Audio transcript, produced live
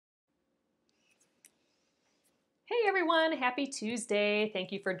Hey everyone, happy Tuesday.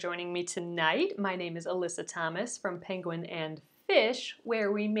 Thank you for joining me tonight. My name is Alyssa Thomas from Penguin and Fish,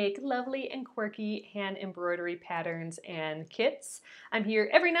 where we make lovely and quirky hand embroidery patterns and kits. I'm here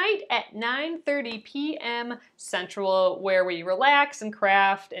every night at 9:30 p.m. Central, where we relax and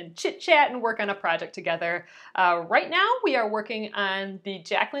craft and chit-chat and work on a project together. Right now, we are working on the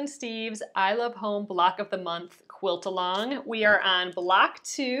Jacquelynne Steves I Love Home Block of the Month quilt along. We are on block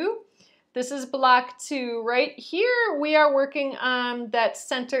 2. This is block 2. Right here, we are working on that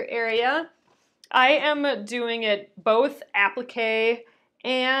center area. I am doing it both applique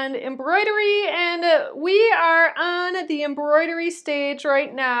and embroidery, and we are on the embroidery stage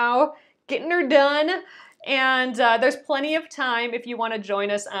right now, getting her done. And there's plenty of time if you want to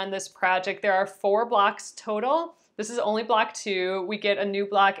join us on this project. There are 4 blocks total. This is only block 2. We get a new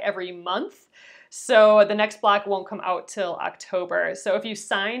block every month. So the next block won't come out till October. So if you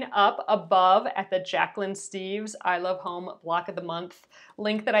sign up above at the Jacquelynne Steves I Love Home Block of the Month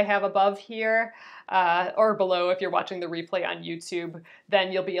link that I have above here, or below if you're watching the replay on YouTube,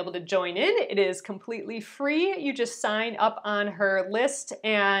 then you'll be able to join in. It is completely free. You just sign up on her list,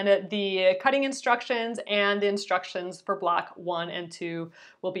 and the cutting instructions and the instructions for block 1 and 2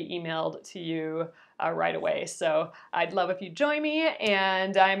 will be emailed to you right away. So I'd love if you join me,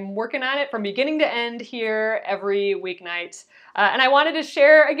 and I'm working on it from beginning to end here every weeknight. And I wanted to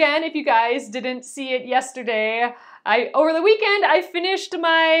share again, if you guys didn't see it yesterday, over the weekend I finished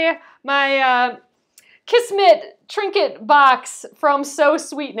my Kismet trinket box from So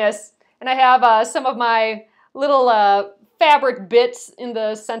Sweetness, and I have some of my little fabric bits in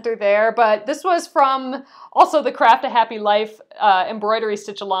the center there, but this was from also the Craft a Happy Life embroidery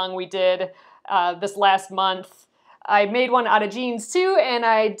stitch along we did this last month. I made one out of jeans too, and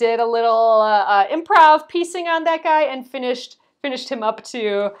I did a little improv piecing on that guy and finished him up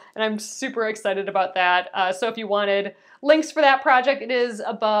too, and I'm super excited about that. So if you wanted links for that project, it is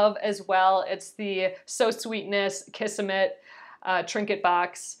above as well. It's the So Sweetness Kismet trinket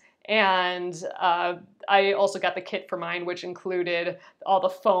box, and I also got the kit for mine, which included all the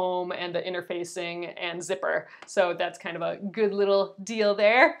foam and the interfacing and zipper. So that's kind of a good little deal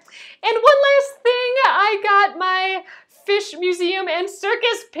there. And one last thing, I got my Fish Museum and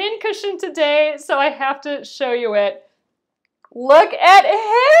Circus pin cushion today, so I have to show you it. Look at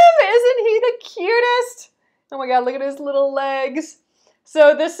him! Isn't he the cutest? Oh my god, look at his little legs.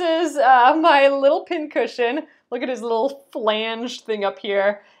 So this is my little pin cushion. Look at his little flange thing up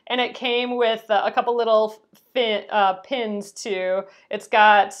here. And it came with a couple little pins too. It's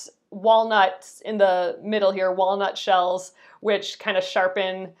got walnuts in the middle here, walnut shells, which kind of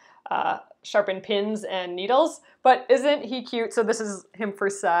sharpen pins and needles. But isn't he cute? So this is him for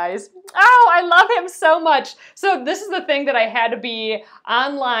size. Oh, I love him so much. So this is the thing that I had to be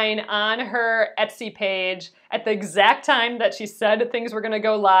online on her Etsy page at the exact time that she said things were gonna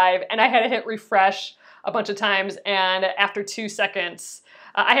go live, and I had to hit refresh a bunch of times, and after 2 seconds,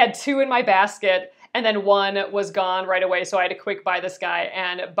 I had 2 in my basket, and then 1 was gone right away, so I had to quick buy this guy,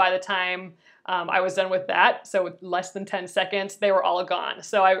 and by the time I was done with that, so less than 10 seconds, they were all gone.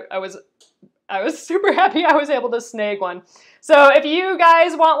 So I was super happy I was able to snag one. So if you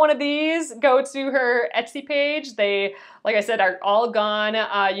guys want one of these, go to her Etsy page. They, like I said, are all gone.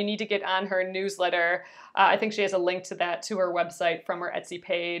 You need to get on her newsletter. I think she has a link to that to her website from her Etsy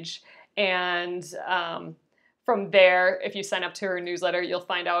page. And from there, if you sign up to her newsletter, you'll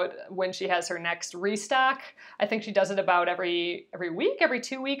find out when she has her next restock. I think she does it about every week, every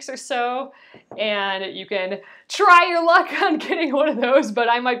 2 weeks or so. And you can try your luck on getting one of those, but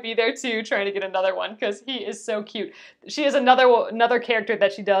I might be there too trying to get another one because he is so cute. She has another character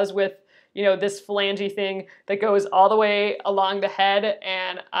that she does with, you know, this flangey thing that goes all the way along the head,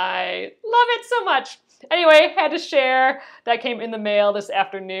 and I love it so much. Anyway, had to share. That came in the mail this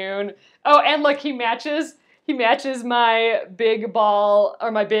afternoon. Oh, and look, he matches my big ball,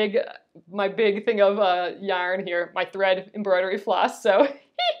 or my big thing of yarn here, my thread embroidery floss, so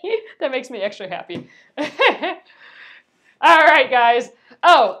that makes me extra happy. All right, guys.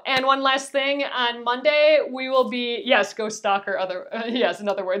 Oh, and one last thing, on Monday we will be, yes, go stalk her yes, in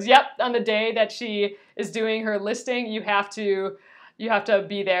other words, yep, on the day that she is doing her listing, you have to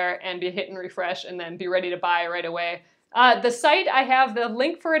be there and be hitting refresh and then be ready to buy right away. The site, I have the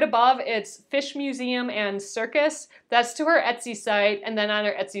link for it above. It's Fish Museum and Circus. That's to her Etsy site, and then on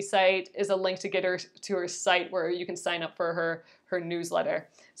her Etsy site is a link to get her to her site where you can sign up for her newsletter.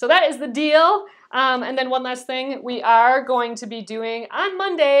 So that is the deal. And then one last thing, we are going to be doing on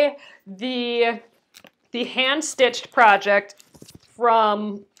Monday the hand-stitched project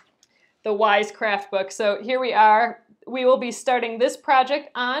from the Wise Craft book. So here we are. We will be starting this project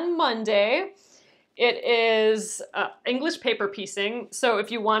on Monday. It is English paper piecing. So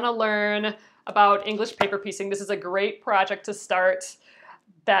if you want to learn about English paper piecing, this is a great project to start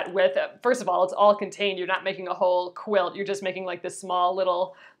that with. First of all, it's all contained. You're not making a whole quilt. You're just making like this small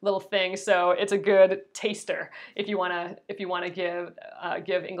little thing. So it's a good taster if you want to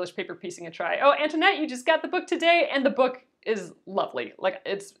give English paper piecing a try. Oh, Antoinette, you just got the book today, and the book is lovely. Like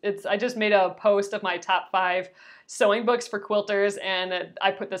it's I just made a post of my top 5 sewing books for quilters, and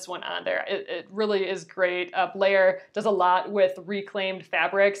I put this one on there. It really is great. Blair does a lot with reclaimed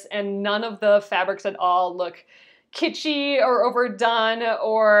fabrics, and none of the fabrics at all look kitschy or overdone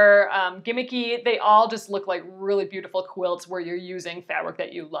or gimmicky. They all just look like really beautiful quilts where you're using fabric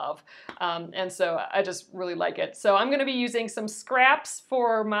that you love. And so I just really like it. So I'm going to be using some scraps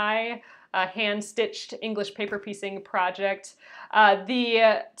for my hand-stitched English paper piecing project.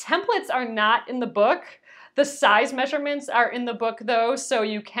 The templates are not in the book. The size measurements are in the book though, so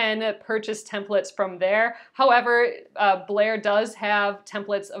you can purchase templates from there. However, Blair does have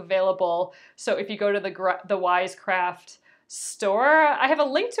templates available. So if you go to the Wisecraft store, I have a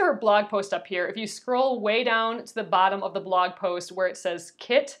link to her blog post up here. If you scroll way down to the bottom of the blog post where it says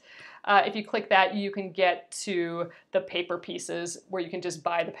kit, if you click that, you can get to the paper pieces where you can just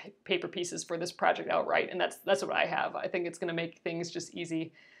buy the paper pieces for this project outright. And that's what I have. I think it's going to make things just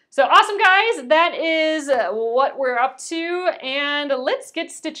easy. So awesome, guys. That is what we're up to. And let's get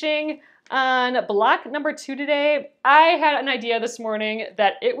stitching on block number 2 today. I had an idea this morning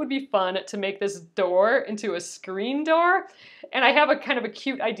that it would be fun to make this door into a screen door. And I have a kind of a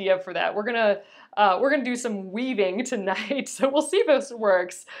cute idea for that. We're gonna do some weaving tonight, so we'll see if this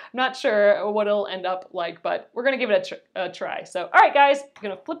works. I'm not sure what it'll end up like, but we're gonna give it a try. So, all right, guys, I'm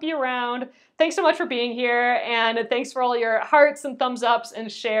gonna flip you around. Thanks so much for being here, and thanks for all your hearts and thumbs ups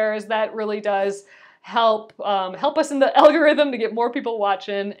and shares. That really does help us in the algorithm to get more people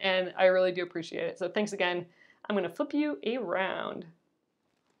watching, and I really do appreciate it. So thanks again. I'm gonna flip you around.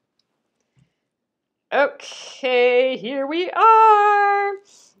 Okay, here we are.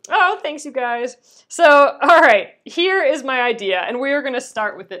 Oh, thanks you guys. So, all right, here is my idea, and we are gonna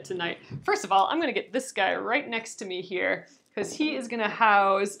start with it tonight. First of all, I'm gonna get this guy right next to me here, because he is gonna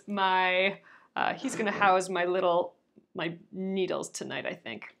house my, my needles tonight, I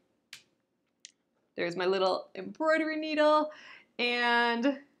think. There's my little embroidery needle, and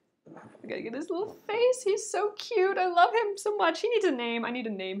I gotta get his little face. He's so cute. I love him so much. He needs a name. I need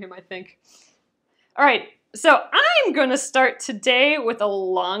to name him, I think. All right, so I'm gonna start today with a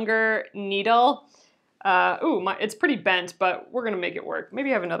longer needle. It's pretty bent, but we're gonna make it work. Maybe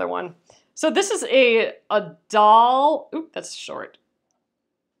I have another one. So this is a doll. Oop, that's short.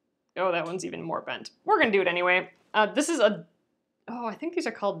 Oh, that one's even more bent. We're gonna do it anyway. This is I think these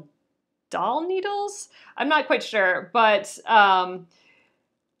are called doll needles? I'm not quite sure, but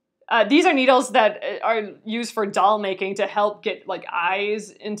these are needles that are used for doll making to help get like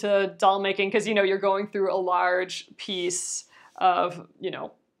eyes into doll making, because you're going through a large piece of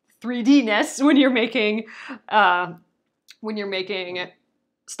 3D-ness when you're making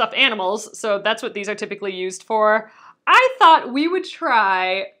stuffed animals. So that's what these are typically used for. I thought we would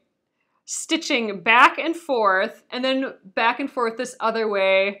try stitching back and forth, and then back and forth this other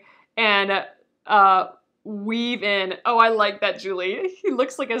way, and weave in. Oh, I like that, Julie. He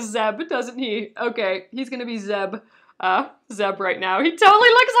looks like a Zeb, doesn't he? Okay, he's gonna be Zeb right now. He totally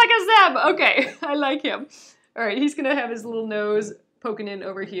looks like a Zeb. Okay, I like him. All right, he's gonna have his little nose poking in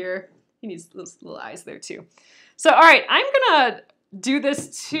over here. He needs those little eyes there too. So, all right, I'm gonna do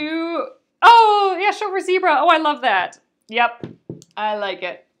this too. Oh, yeah, show for zebra. Oh, I love that. Yep, I like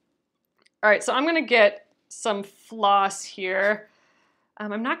it. All right, so I'm gonna get some floss here.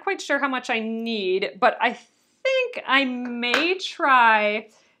 I'm not quite sure how much I need, but I think I may try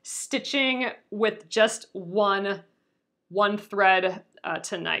stitching with just one thread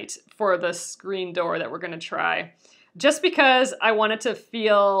tonight for the screen door that we're gonna try. Just because I want it to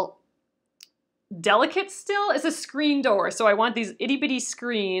feel delicate still. It's a screen door, so I want these itty bitty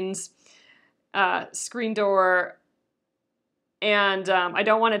screens, screen door, and I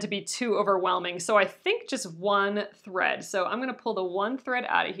don't want it to be too overwhelming. So I think just one thread. So I'm gonna pull the one thread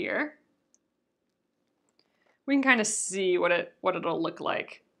out of here. We can kind of see what it'll look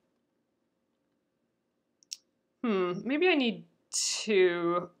like. Maybe I need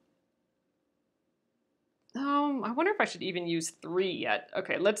two. I wonder if I should even use 3 yet.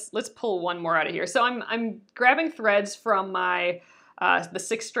 Okay, let's pull one more out of here. So I'm grabbing threads from my the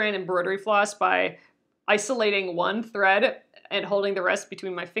 6-strand embroidery floss by isolating one thread and holding the rest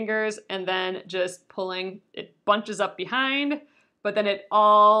between my fingers, and then just pulling. It bunches up behind, but then it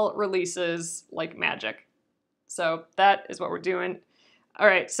all releases like magic. So that is what we're doing. All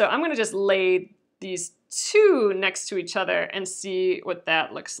right, so I'm gonna just lay these two next to each other and see what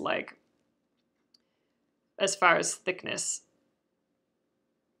that looks like as far as thickness.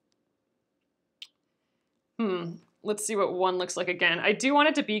 Let's see what one looks like again. I do want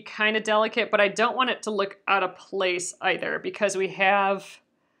it to be kind of delicate, but I don't want it to look out of place either, because we have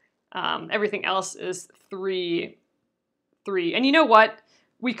everything else is 3, 3. And you know what?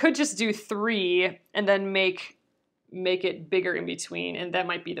 We could just do 3 and then make it bigger in between, and that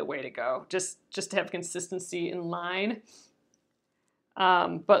might be the way to go, just to have consistency in line.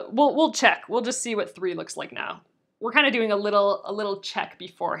 But we'll check. We'll just see what 3 looks like now. We're kind of doing a little check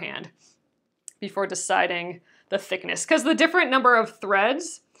beforehand, before deciding the thickness, because the different number of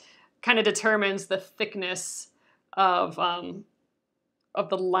threads kind of determines the thickness of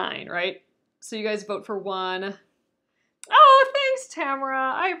the line, right? So you guys vote for 1. Oh, thanks,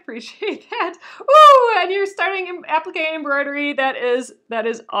 Tamara. I appreciate that. Ooh, and you're starting appliqué embroidery. That is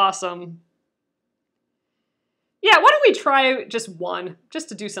awesome. Yeah, why don't we try just 1, just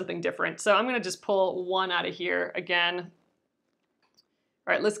to do something different. So I'm gonna just pull 1 out of here again. All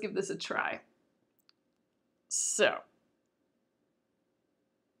right, let's give this a try. So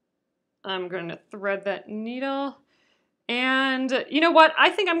I'm gonna thread that needle. And you know what? I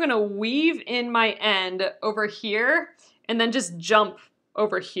think I'm gonna weave in my end over here and then just jump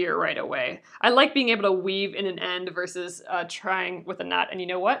over here right away. I like being able to weave in an end versus trying with a knot. And you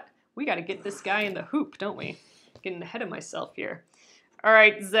know what? We gotta get this guy in the hoop, don't we? Getting ahead of myself here. All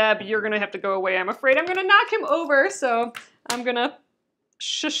right, Zeb, you're gonna have to go away. I'm afraid I'm gonna knock him over, so I'm gonna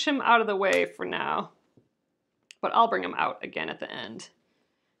shush him out of the way for now. But I'll bring him out again at the end.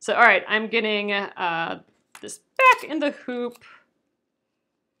 So, all right, I'm getting this back in the hoop.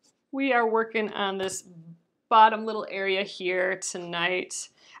 We are working on this bottom little area here tonight.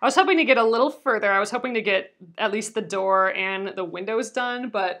 I was hoping to get a little further. I was hoping to get at least the door and the windows done,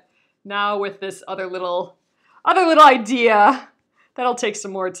 but now with this other little idea, that'll take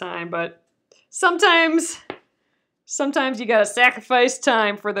some more time. But sometimes you gotta sacrifice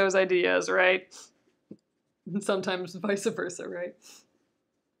time for those ideas, right? And sometimes vice versa, right?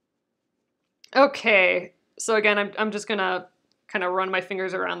 Okay, so again, I'm just gonna kind of run my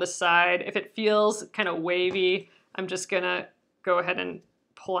fingers around the side. If it feels kind of wavy, I'm just gonna go ahead and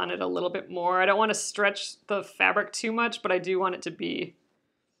pull on it a little bit more. I don't want to stretch the fabric too much, but I do want it to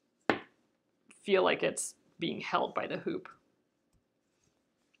feel like it's being held by the hoop.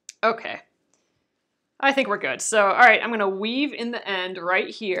 Okay, I think we're good. So, all right, I'm gonna weave in the end right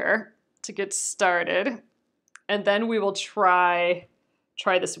here to get started, and then we will try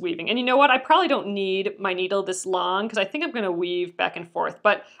this weaving. And you know what? I probably don't need my needle this long because I think I'm going to weave back and forth,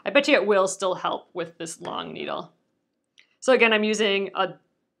 but I bet you it will still help with this long needle. So again, I'm using I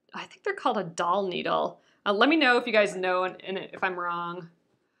think they're called a doll needle. Let me know if you guys know and if I'm wrong.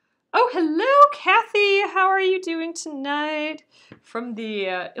 Oh, hello, Kathy. How are you doing tonight? From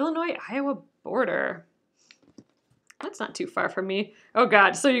the Illinois-Iowa border. That's not too far from me. Oh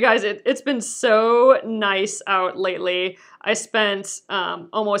God, so you guys, it's been so nice out lately. I spent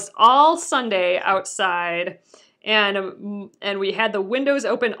almost all Sunday outside, and we had the windows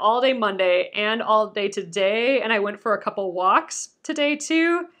open all day Monday and all day today, and I went for a couple walks today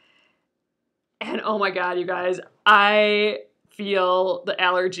too. And oh my God, you guys, I feel the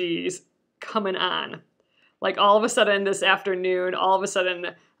allergies coming on. Like all of a sudden this afternoon, all of a sudden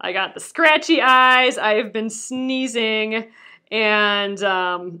I got the scratchy eyes, I've been sneezing, and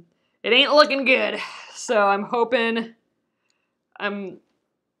it ain't looking good. So I'm hoping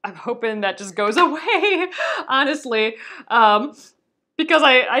that just goes away, honestly, because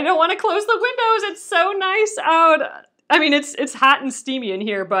I don't want to close the windows. It's so nice out. I mean, it's hot and steamy in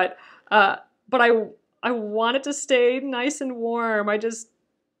here, but I want it to stay nice and warm. I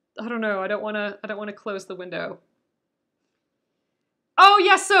don't know. I don't want to close the window. Oh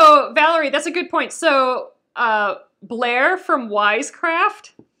yeah, so Valerie, that's a good point. So Blair from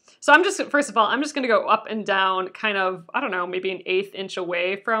Wisecraft. So first of all, I'm just gonna go up and down kind of, I don't know, maybe an 1/8 inch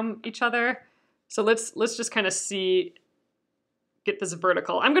away from each other. So let's just kind of get this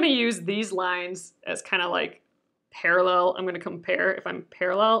vertical. I'm gonna use these lines as kind of like parallel. I'm gonna compare if I'm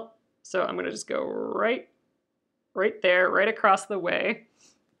parallel. So I'm gonna just go right there, right across the way.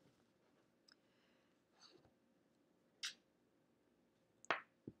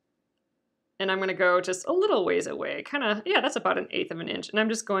 And I'm gonna go just a little ways away, kind of, yeah, that's about an 1/8 of an inch. And I'm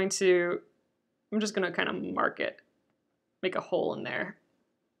just gonna kind of mark it, make a hole in there.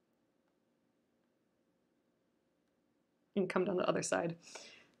 And come down the other side.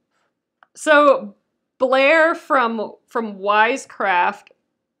 So Blair from Wisecraft,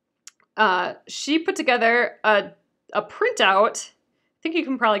 she put together a printout think you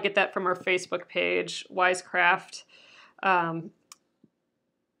can probably get that from our Facebook page, Wisecraft. But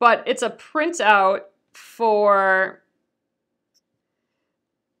it's a printout for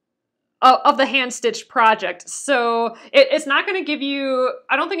of the hand-stitched project. So it's not going to give you,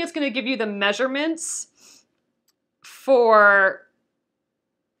 I don't think it's going to give you the measurements for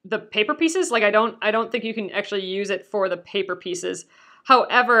the paper pieces. Like I don't think you can actually use it for the paper pieces.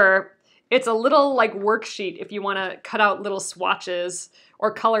 However, it's a little like worksheet if you want to cut out little swatches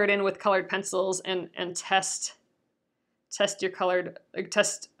or color it in with colored pencils and test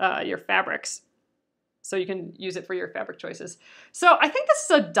your fabrics. So you can use it for your fabric choices. So I think this is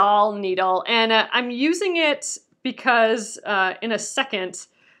a doll needle, and I'm using it because in a second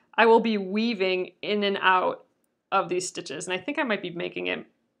I will be weaving in and out of these stitches, and I think I might be making it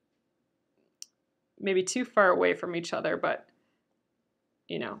maybe too far away from each other, but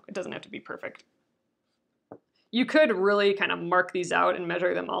you know, it doesn't have to be perfect. You could really kind of mark these out and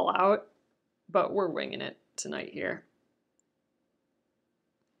measure them all out, but we're winging it tonight here.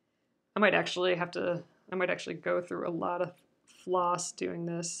 I might actually go through a lot of floss doing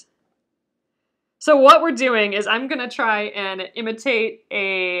this. So what we're doing is I'm gonna try and imitate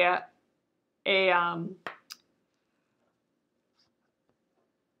a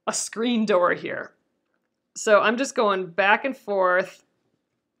screen door here. So I'm just going back and forth.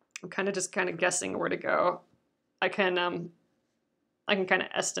 I'm kind of guessing where to go. I can kind of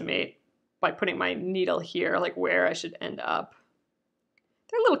estimate by putting my needle here, like where I should end up.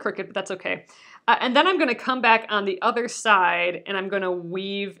 They're a little crooked, but that's okay. And then I'm going to come back on the other side, and I'm going to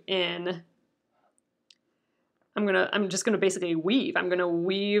weave in. I'm just going to basically weave. I'm going to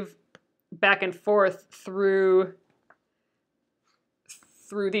weave back and forth through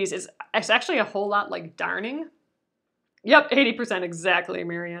these. It's actually a whole lot like darning. Yep, 80% exactly,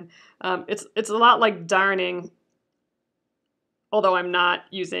 Marianne. It's a lot like darning, although I'm not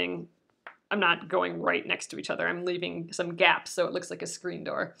going right next to each other. I'm leaving some gaps so it looks like a screen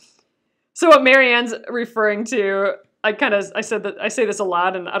door. So what Marianne's referring to, I say this a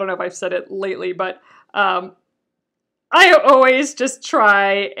lot, and I don't know if I've said it lately, but I always just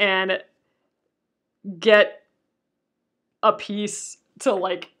try and get a piece to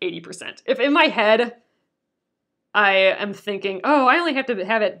like 80%. If in my head I am thinking, oh, I only have to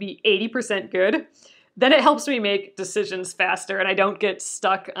have it be 80% good, then it helps me make decisions faster, and I don't get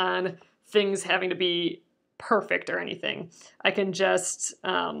stuck on things having to be perfect or anything. I can just be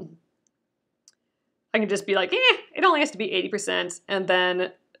like, it only has to be 80%, and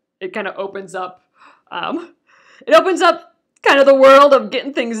then it kind of opens up. It opens up kind of the world of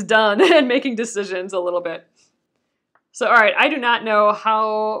getting things done and making decisions a little bit. So, all right, I do not know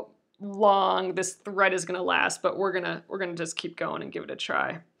how long this thread is gonna last, but we're gonna just keep going and give it a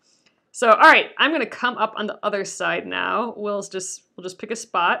try. So, all right, I'm gonna come up on the other side now. We'll just pick a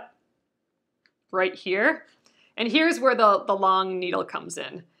spot right here, and here's where the long needle comes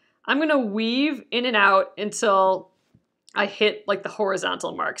in. I'm gonna weave in and out until I hit like the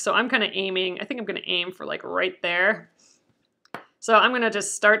horizontal mark. So I'm kind of aiming. I think I'm gonna aim for like right there. So I'm gonna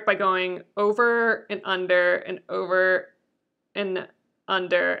just start by going over and under and over and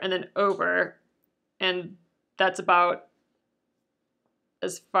under and then over, and that's about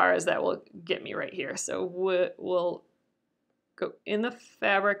as far as that will get me right here. So we'll go in the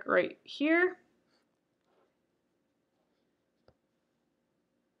fabric right here.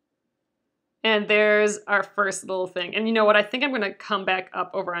 And there's our first little thing. And you know what? I think I'm going to come back up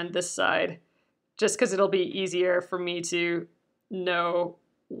over on this side just because it'll be easier for me to know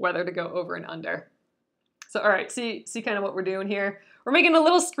whether to go over and under. So, all right, see kind of what we're doing here? We're making a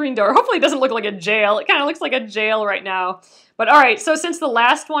little screen door. Hopefully it doesn't look like a jail. It kind of looks like a jail right now. But all right, so since the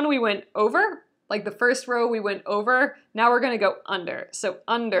last one we went over, like the first row we went over, now we're going to go under. So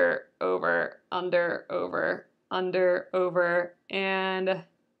under, over, under, over, under, over, and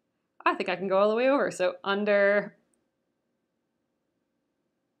I think I can go all the way over. So under,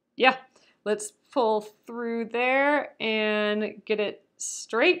 yeah, let's pull through there and get it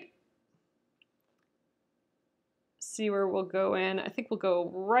straight. See where we'll go in. I think we'll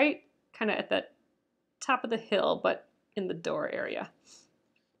go right kind of at the top of the hill, but in the door area.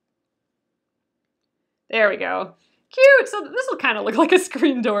 There we go. Cute. So this will kind of look like a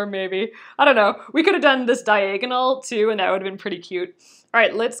screen door maybe. I don't know. We could have done this diagonal too, and that would have been pretty cute. All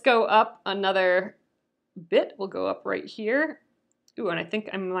right, let's go up another bit. We'll go up right here. Ooh, and I think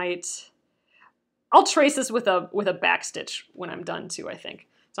I'll trace this with a back stitch when I'm done too, I think.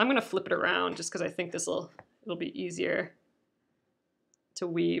 So I'm gonna flip it around just because I think it'll be easier to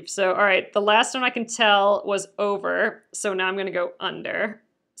weave. So, all right, the last one I can tell was over. So now I'm gonna go under.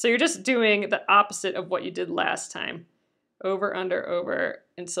 So you're just doing the opposite of what you did last time. over, over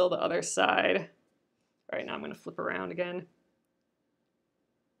until the other side. All right, now I'm gonna flip around again.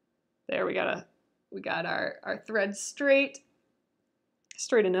 There, we got our thread straight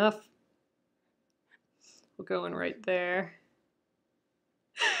enough. We'll go in right there.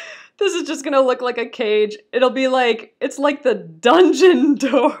 This is just gonna look like a cage. It'll be like, it's like the dungeon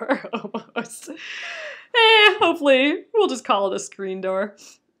door almost. Hopefully we'll just call it a screen door.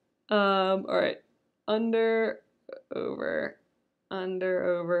 All right, under, over,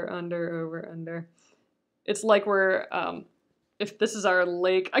 under. It's like we're, if this is our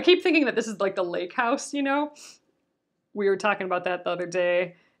lake, I keep thinking that this is like the lake house, you know? We were talking about that the other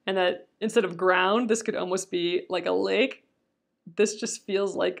day, and that instead of ground, this could almost be like a lake. This just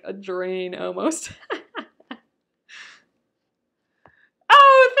feels like a drain almost.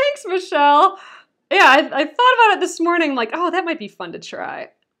 Oh, thanks, Michelle. Yeah, I thought about it this morning, like, oh, that might be fun to try.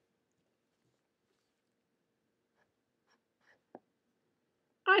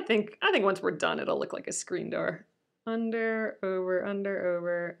 I think once we're done, it'll look like a screen door. Under, over,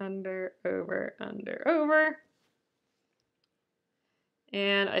 over.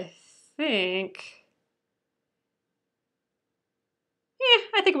 And I think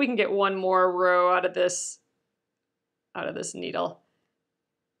we can get one more row out of this needle.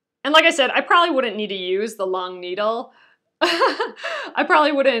 And like I said, I probably wouldn't need to use the long needle. I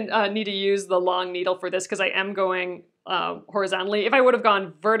probably wouldn't need to use the long needle for this because I am going horizontally. If I would have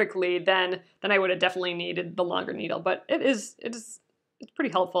gone vertically, then I would have definitely needed the longer needle. But it's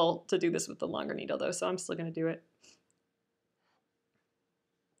pretty helpful to do this with the longer needle though, so I'm still going to do it.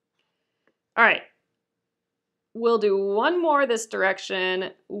 All right, we'll do one more this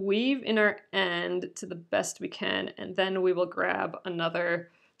direction, weave in our end to the best we can, and then we will grab another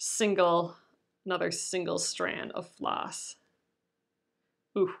single strand of floss.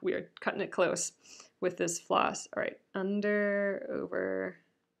 Ooh, we are cutting it close with this floss. All right, under, over.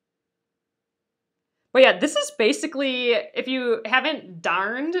 But yeah, this is basically, if you haven't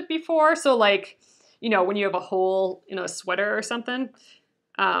darned before, so like, you know, when you have a hole in a sweater or something,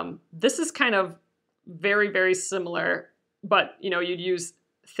 this is kind of very, very similar, but you know, you'd use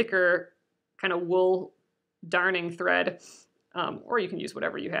thicker kind of wool darning thread, or you can use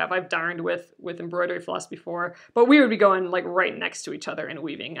whatever you have. I've darned with embroidery floss before, but we would be going like right next to each other and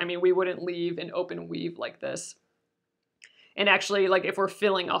weaving. I mean, we wouldn't leave an open weave like this. And actually, like if we're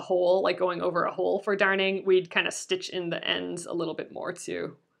filling a hole, like going over a hole for darning, we'd kind of stitch in the ends a little bit more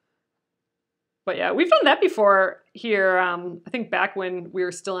too. But yeah, we've done that before here. I think back when we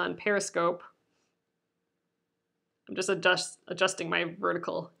were still on Periscope. I'm just adjusting my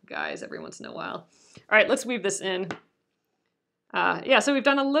vertical guys every once in a while. All right, let's weave this in. Yeah, so we've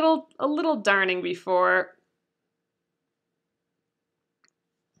done a little darning before.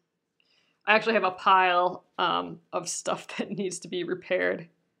 I actually have a pile of stuff that needs to be repaired.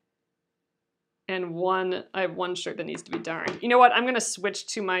 And I have one shirt that needs to be darned. You know what? I'm gonna switch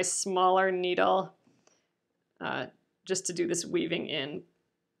to my smaller needle just to do this weaving in,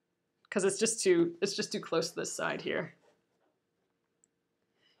 because it's just too close to this side here.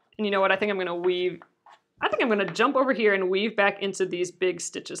 And you know what? I think I'm gonna jump over here and weave back into these big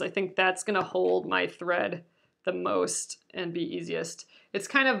stitches. I think that's gonna hold my thread the most and be easiest. It's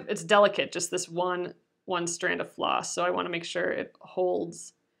delicate, just this one strand of floss, so I want to make sure it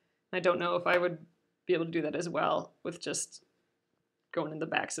holds. I don't know if I would be able to do that as well with just going in the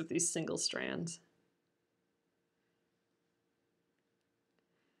backs of these single strands.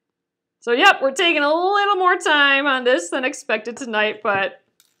 So yep, we're taking a little more time on this than expected tonight, but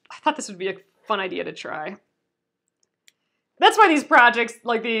I thought this would be a fun idea to try. That's why these projects,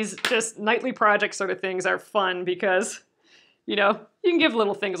 like these just nightly project sort of things, are fun, because, you know, you can give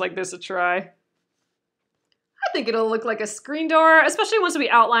little things like this a try. I think it'll look like a screen door, especially once we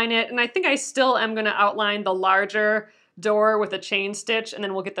outline it. And I think I still am going to outline the larger door with a chain stitch, and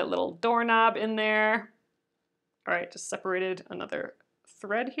then we'll get that little doorknob in there. All right, just separated another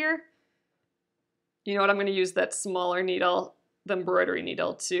thread here. You know what? I'm going to use that smaller needle, the embroidery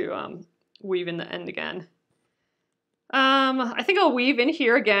needle, to weave in the end again. I think I'll weave in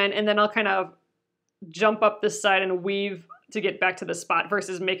here again, and then I'll kind of jump up this side and weave to get back to the spot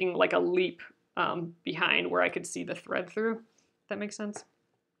versus making like a leap behind where I could see the thread through. If that makes sense.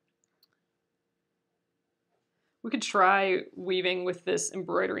 We could try weaving with this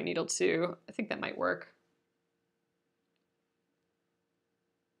embroidery needle too. I think that might work.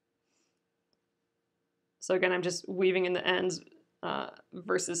 So again, I'm just weaving in the ends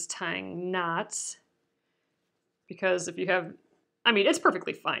versus tying knots. Because if you have, I mean, it's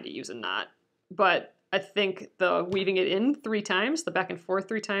perfectly fine to use a knot, but I think the weaving it in 3 times, the back and forth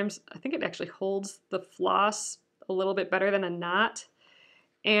 3 times, I think it actually holds the floss a little bit better than a knot.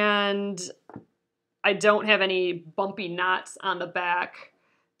 And I don't have any bumpy knots on the back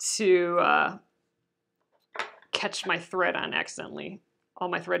to catch my thread on accidentally. All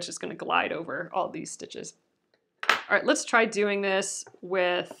my thread's just gonna glide over all these stitches. All right, let's try doing this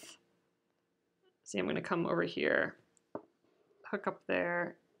with, see, I'm gonna come over here, hook up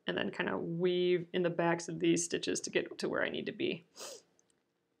there, and then kind of weave in the backs of these stitches to get to where I need to be.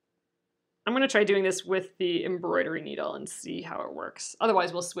 I'm gonna try doing this with the embroidery needle and see how it works.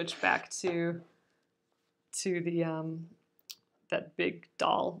 Otherwise, we'll switch back to the that big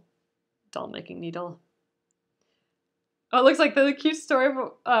doll making needle. Oh, it looks like the cute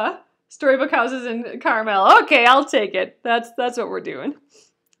storybook houses in Carmel. Okay, I'll take it. That's what we're doing.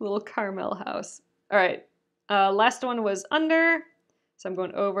 Little Carmel house. All right. Last one was under, so I'm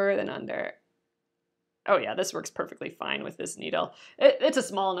going over then under. Oh yeah, this works perfectly fine with this needle. It's a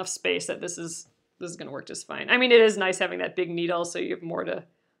small enough space that this is going to work just fine. I mean, it is nice having that big needle so you have more to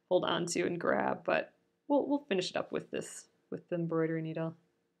hold on to and grab, but we'll finish it up with this, with the embroidery needle.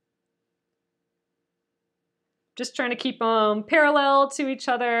 Just trying to keep them parallel to each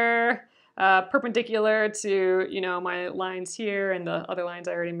other, perpendicular to, you know, my lines here and the other lines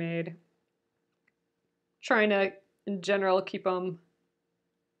I already made. Trying to, in general, keep them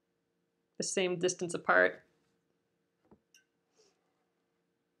the same distance apart.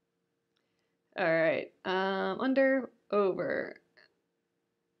 All right, under, over.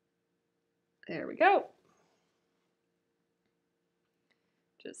 There we go.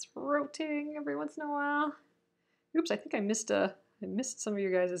 Just rotating every once in a while. Oops, I think I missed some of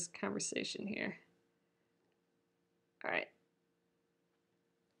your guys' conversation here. All right.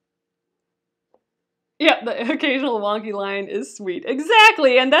 Yeah, the occasional wonky line is sweet.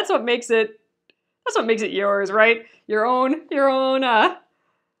 Exactly, and that's what makes it yours, right? Your own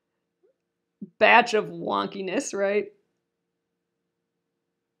batch of wonkiness, right?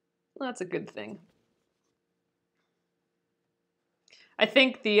 Well, that's a good thing. I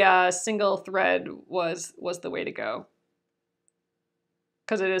think the single thread was the way to go,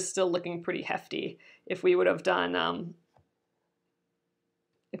 because it is still looking pretty hefty. If we would have done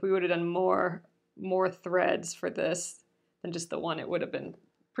more threads for this than just the one, it would have been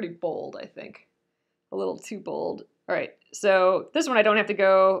pretty bold, I think. A little too bold. All right, so this one I don't have to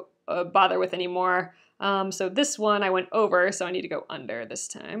go bother with anymore. So this one I went over, so I need to go under this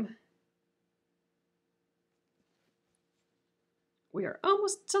time. We are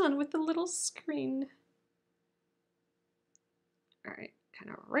almost done with the little screen. All right,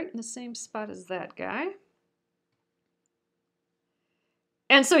 kind of right in the same spot as that guy.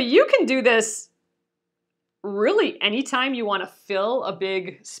 And so you can do this really anytime you want to fill a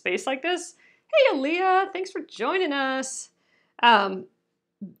big space like this. Hey, Aaliyah, thanks for joining us.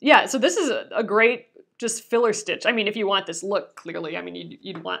 Yeah, so this is a great just filler stitch. I mean, if you want this look, clearly, I mean,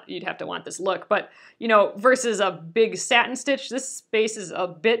 you'd have to want this look, but you know, versus a big satin stitch, this space is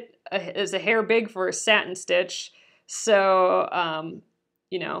a hair big for a satin stitch. So,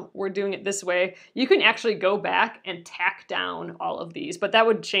 you know, we're doing it this way. You can actually go back and tack down all of these, but that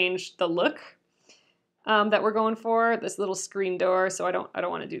would change the look that we're going for, this little screen door. So I don't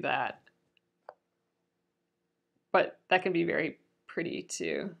want to do that, but that can be very pretty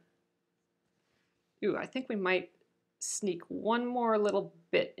too. Ooh, I think we might sneak one more little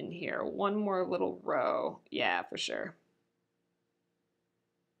bit in here, one more little row. Yeah, for sure.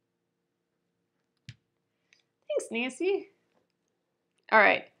 Thanks, Nancy. All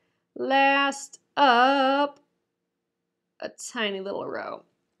right, last up, a tiny little row.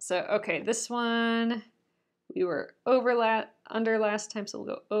 So, okay, this one we were under last time, so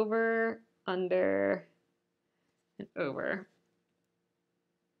we'll go over, under, and over.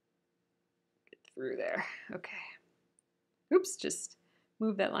 Through there. Okay. Oops, just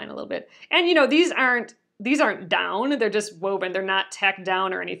move that line a little bit. And you know, these aren't down, they're just woven. They're not tacked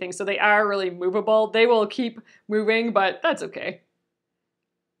down or anything, so they are really movable. They will keep moving, but that's okay.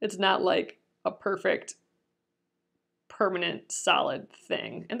 It's not like a perfect, permanent, solid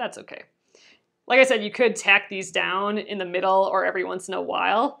thing, and that's okay. Like I said, you could tack these down in the middle or every once in a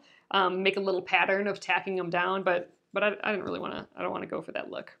while, make a little pattern of tacking them down, but I didn't really want to, I don't want to go for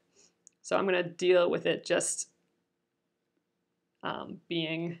that look. So I'm going to deal with it just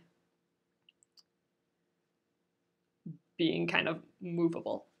being kind of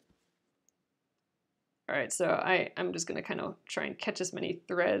movable. All right, so I'm just going to kind of try and catch as many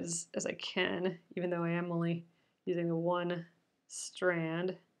threads as I can, even though I am only using the one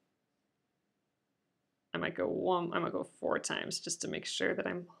strand. I might go 4 times just to make sure that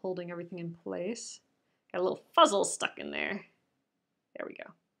I'm holding everything in place. Got a little fuzzle stuck in there. There we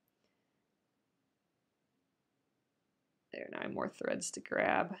go. There, now I have more threads to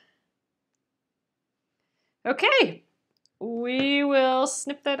grab. Okay, we will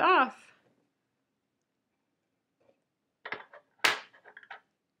snip that off.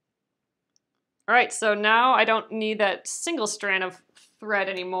 All right, so now I don't need that single strand of thread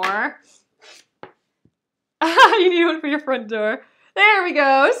anymore. You need one for your front door. There we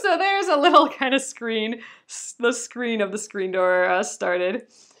go. So there's a little kind of screen. The screen of the screen door started.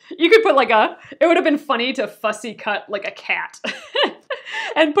 You could put like it would have been funny to fussy cut like a cat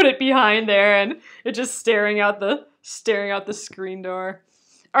and put it behind there and it just staring out the screen door.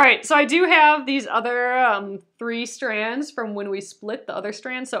 All right, so I do have these other 3 strands from when we split the other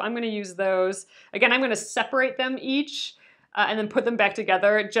strands, so I'm going to use those. Again, I'm going to separate them each and then put them back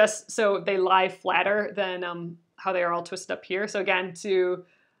together just so they lie flatter than how they are all twisted up here. So again, to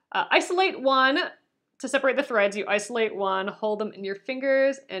isolate one, to separate the threads, you isolate one, hold them in your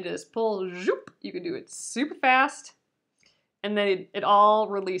fingers, and just pull, zoop. You can do it super fast, and then it all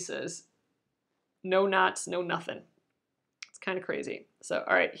releases. No knots, no nothing. It's kind of crazy. So,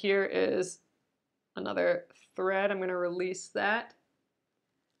 all right, here is another thread. I'm going to release that.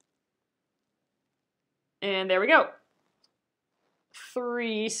 And there we go.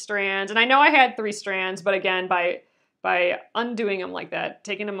 3 strands. And I know I had 3 strands, but again, by undoing them like that,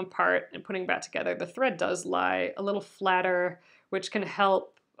 taking them apart and putting them back together, the thread does lie a little flatter, which can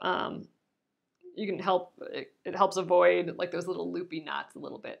help, it helps avoid like those little loopy knots a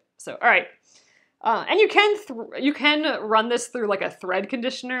little bit. So, all right. And you can run this through like a thread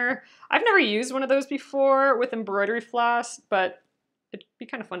conditioner. I've never used one of those before with embroidery floss, but it'd be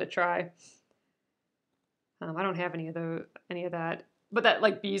kind of fun to try. I don't have any of that, but that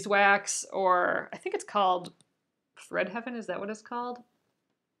like beeswax, or I think it's called Thread Heaven. Is that what it's called?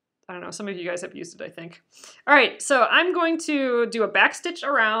 I don't know. Some of you guys have used it, I think. All right, so I'm going to do a back stitch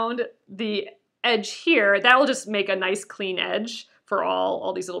around the edge here. That will just make a nice clean edge for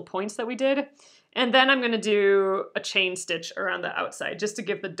all these little points that we did. And then I'm going to do a chain stitch around the outside just to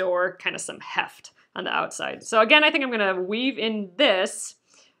give the door kind of some heft on the outside. So again, I think I'm going to weave in this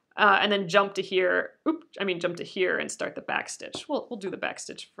and then jump to here. Jump to here and start the back stitch. We'll do the back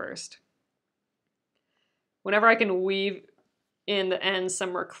stitch first. Whenever I can weave in the end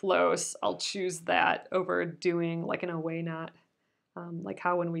somewhere close, I'll choose that over doing like an away knot, like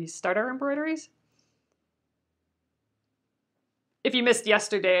how when we start our embroideries. If you missed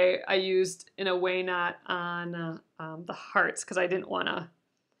yesterday, I used an away knot on the hearts because I didn't want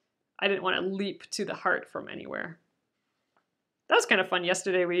to leap to the heart from anywhere. That was kind of fun.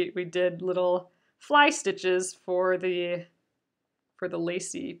 Yesterday we did little fly stitches for the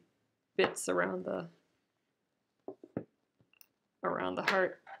lacy bits around the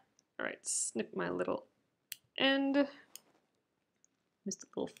heart. All right, snip my little end. Missed a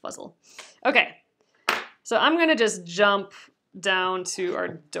little fuzzle. Okay, so I'm gonna just jump down to our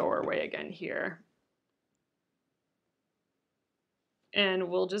doorway again here. And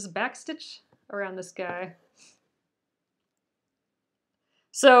we'll just backstitch around this guy.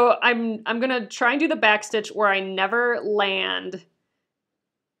 So I'm gonna try and do the backstitch where I never land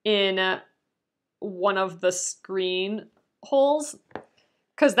in one of the screen holes,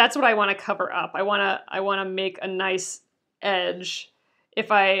 because that's what I want to cover up. I want to make a nice edge.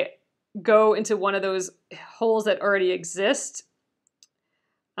 If I go into one of those holes that already exist,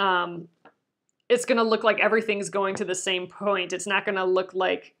 it's going to look like everything's going to the same point. It's not going to look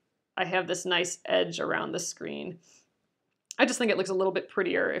like I have this nice edge around the screen. I just think it looks a little bit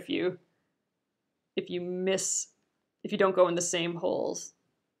prettier if you don't go in the same holes,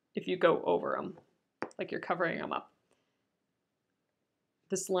 if you go over them, like you're covering them up.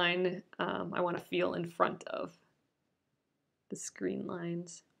 This line I want to feel in front of the screen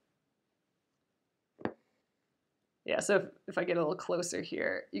lines. Yeah, so if I get a little closer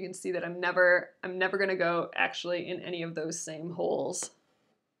here, you can see that I'm never going to go actually in any of those same holes.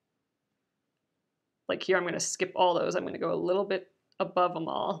 Like here, I'm going to skip all those. I'm going to go a little bit above them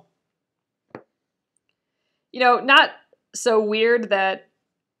all. You know, not so weird that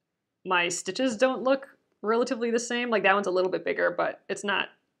my stitches don't look relatively the same. Like that one's a little bit bigger, but it's not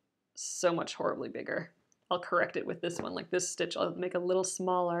so much horribly bigger. I'll correct it with this one. Like this stitch, I'll make a little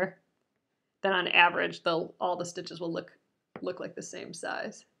smaller. Then on average, all the stitches will look like the same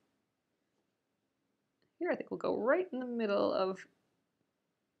size. Here, I think we'll go right in the middle of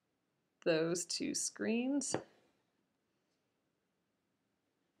those two screens.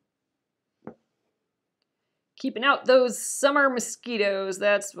 Keeping out those summer mosquitoes,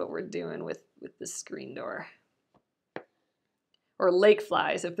 that's what we're doing with this screen door. Or lake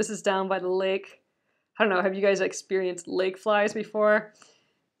flies, if this is down by the lake. I don't know, have you guys experienced lake flies before?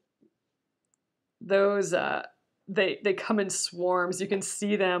 Those they come in swarms. You can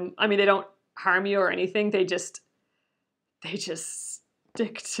see them. I mean, they don't harm you or anything. They just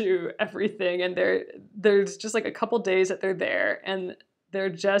stick to everything, and there's just like a couple days that they're there, and they're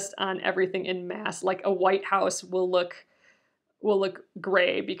just on everything in mass. Like a white house will look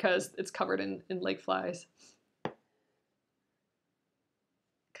gray because it's covered in lake flies.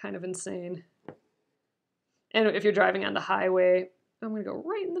 Kind of insane. And if you're driving on the highway, I'm gonna go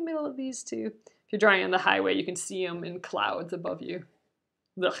right in the middle of these two. If you're driving on the highway, you can see them in clouds above you.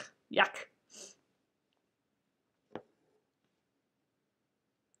 Ugh, yuck.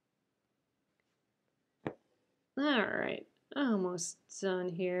 All right, almost done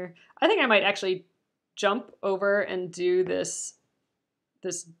here. I think I might actually jump over and do this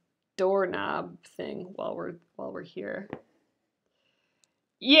doorknob thing while we're here.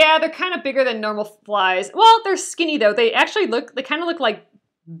 Yeah, they're kind of bigger than normal flies. Well, they're skinny though. They kind of look like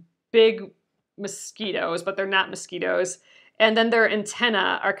big mosquitoes, but they're not mosquitoes. And then their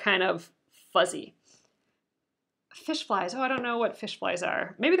antennae are kind of fuzzy. Fish flies. Oh, I don't know what fish flies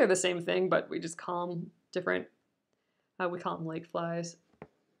are. Maybe they're the same thing, but we just call them different. We call them lake flies.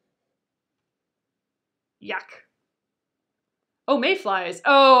 Yuck. Oh, mayflies.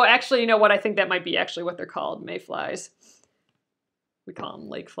 Oh, actually, you know what? I think that might be actually what they're called, mayflies. We call them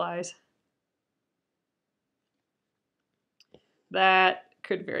lake flies. That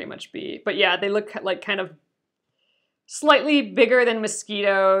could very much be. But yeah, they look like kind of slightly bigger than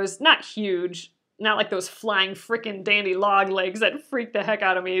mosquitoes. Not huge. Not like those flying frickin' dandy log legs that freak the heck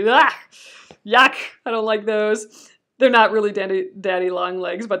out of me. Ah! Yuck! I don't like those. They're not really daddy long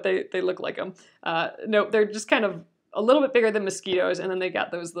legs, but they look like them. No, they're just kind of a little bit bigger than mosquitoes, and then they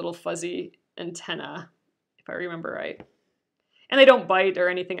got those little fuzzy antennae, if I remember right. And they don't bite or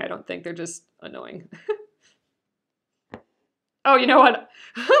anything, I don't think. They're just annoying. Oh, you know what?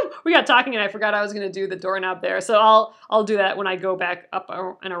 We got talking and I forgot I was going to do the doorknob there. So I'll do that when I go back up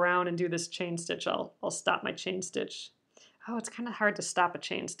and around and do this chain stitch. I'll stop my chain stitch. Oh, it's kind of hard to stop a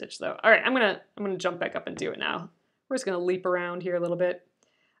chain stitch though. All right, I'm gonna jump back up and do it now. We're just gonna leap around here a little bit.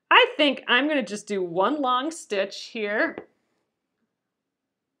 I think I'm gonna just do one long stitch here.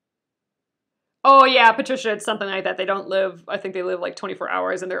 Oh yeah, Patricia, it's something like that. They don't live, I think they live like 24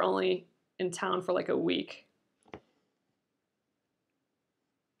 hours and they're only in town for like a week.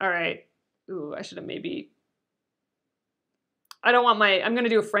 All right. Ooh, I should have maybe, I don't want I'm gonna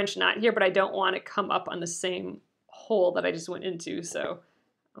do a French knot here, but I don't want it come up on the same hole that I just went into. So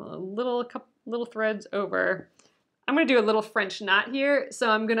a little threads over. I'm gonna do a little French knot here.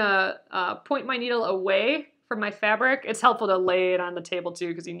 So I'm gonna point my needle away from my fabric. It's helpful to lay it on the table too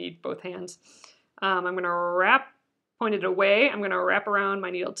because you need both hands. I'm gonna point it away. I'm gonna wrap around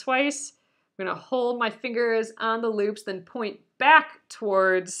my needle twice. I'm gonna hold my fingers on the loops, then point back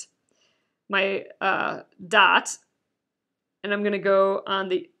towards my dot. And I'm gonna go on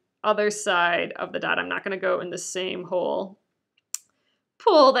the other side of the dot. I'm not gonna go in the same hole.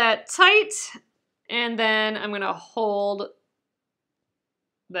 Pull that tight, and then I'm gonna hold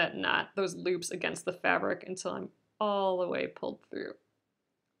that knot, those loops against the fabric until I'm all the way pulled through.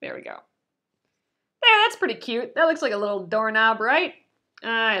 There we go. There, that's pretty cute. That looks like a little doorknob, right?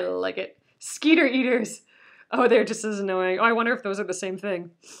 I like it. Skeeter eaters. Oh, they're just as annoying. Oh, I wonder if those are the same thing.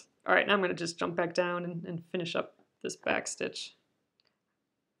 All right, now I'm gonna just jump back down and finish up this back stitch.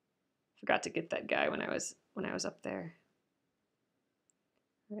 Forgot to get that guy when I was up there.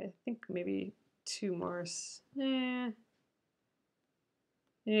 I think maybe two more.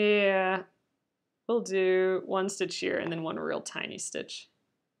 Yeah. We'll do one stitch here and then one real tiny stitch.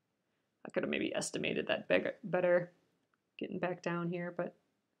 I could have maybe estimated that better getting back down here, but I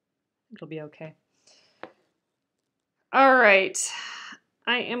think it'll be okay. All right.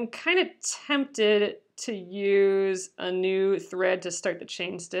 I am kind of tempted to use a new thread to start the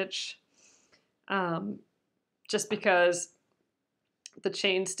chain stitch. Just because the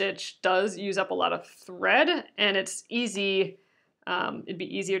chain stitch does use up a lot of thread and it's easy. It'd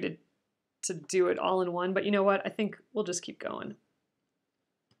be easier to do it all in one, but you know what? I think we'll just keep going.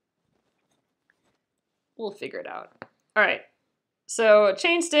 We'll figure it out. All right, so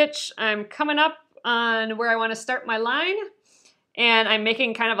chain stitch, I'm coming up on where I want to start my line, and I'm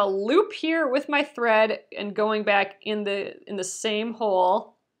making kind of a loop here with my thread and going back in the same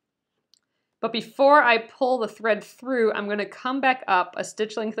hole. But before I pull the thread through, I'm going to come back up a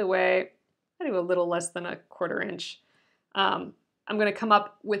stitch length away. I do a little less than a 1/4 inch. I'm going to come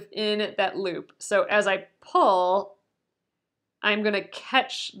up within that loop. So as I pull, I'm going to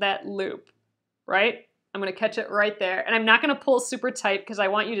catch that loop, right? I'm going to catch it right there. And I'm not going to pull super tight because I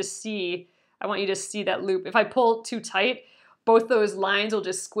want you to see that loop. If I pull too tight, both those lines will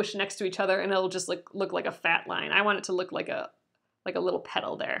just squish next to each other and it'll just look like a fat line. I want it to look like a little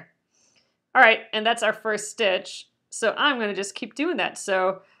petal there. All right, and that's our first stitch. So I'm gonna just keep doing that.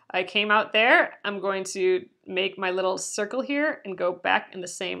 So I came out there, I'm going to make my little circle here and go back in the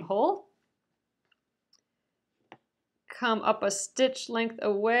same hole. Come up a stitch length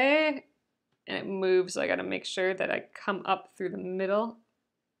away, and it moves, so I gotta make sure that I come up through the middle.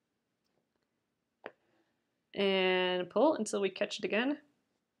 And pull until we catch it again.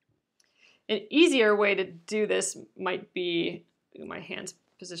 An easier way to do this might be, ooh, my hand's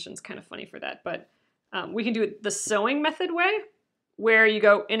position's kind of funny for that, but we can do it the sewing method way, where you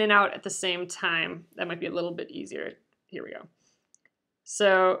go in and out at the same time. That might be a little bit easier. Here we go.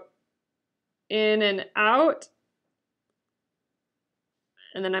 So in and out,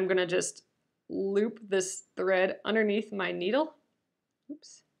 and then I'm gonna just loop this thread underneath my needle.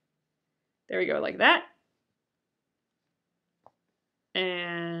 Oops. There we go, like that.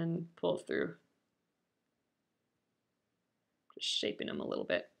 And pull through. Just shaping them a little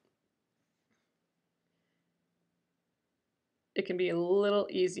bit. It can be a little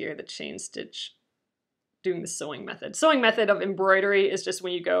easier, the chain stitch, doing the sewing method. Sewing method of embroidery is just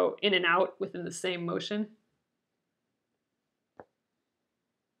when you go in and out within the same motion.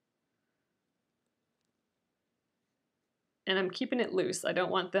 And I'm keeping it loose. I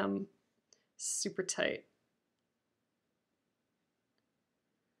don't want them super tight.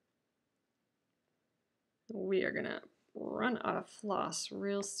 We are gonna run out of floss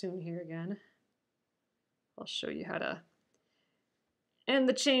real soon here again. I'll show you how to end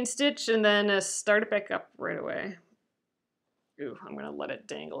the chain stitch and then start it back up right away. Ooh, I'm gonna let it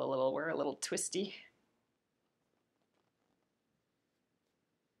dangle a little. We're a little twisty.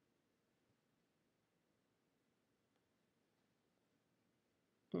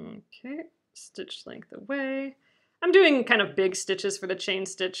 Okay, stitch length away. I'm doing kind of big stitches for the chain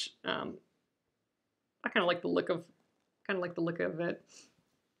stitch. I kind of like the look of it,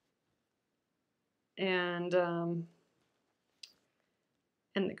 and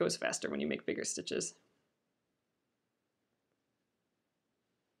it goes faster when you make bigger stitches.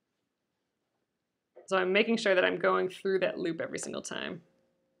 So I'm making sure that I'm going through that loop every single time.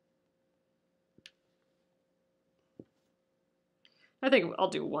 I think I'll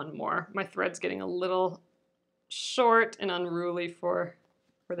do one more. My thread's getting a little short and unruly for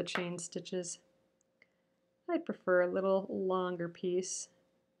the chain stitches. I prefer a little longer piece.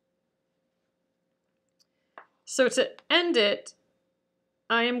 So to end it,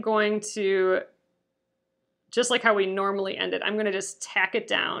 I am going to, just like how we normally end it, I'm going to just tack it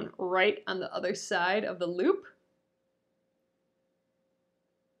down right on the other side of the loop.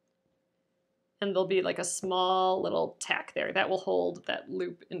 And there'll be like a small little tack there that will hold that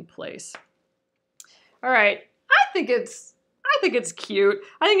loop in place. All right, I think it's cute.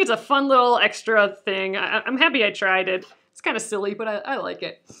 I think it's a fun little extra thing. I'm happy I tried it. It's kind of silly, but I like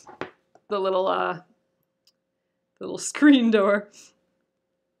it. The little screen door.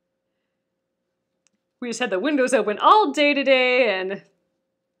 We just had the windows open all day today, and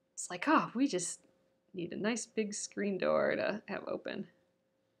it's like, oh, we just need a nice big screen door to have open.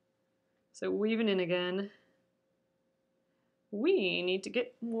 So weaving in again. We need to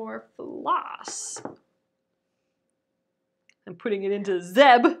get more floss. I'm putting it into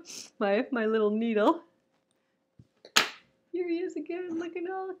Zeb, my little needle. Here he is again, looking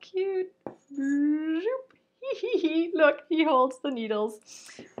all cute. Look, he holds the needles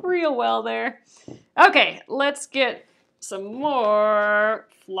real well there. Okay, let's get some more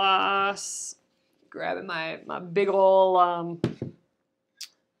floss. Grabbing my big ol'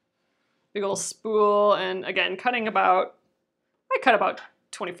 spool, and again, I cut about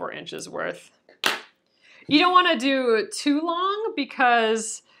 24 inches worth. You don't want to do too long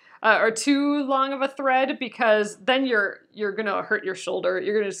because, or too long of a thread, because then you're gonna hurt your shoulder.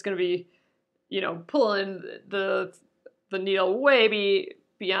 You're just gonna be, pulling the needle way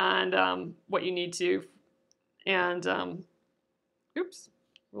beyond what you need to, and oops,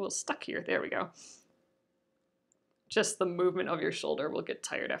 we're a little stuck here. There we go. Just the movement of your shoulder will get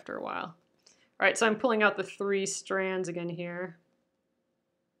tired after a while. All right, so I'm pulling out the 3 strands again here.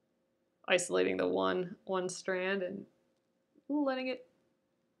 Isolating the one strand and letting it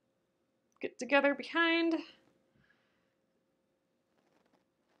get together behind.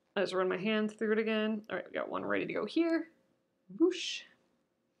 I just run my hand through it again. All right, we got one ready to go here. Whoosh.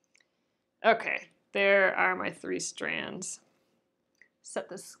 Okay, there are my 3 strands. Set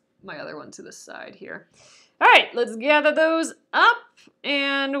my other one to the side here. All right, let's gather those up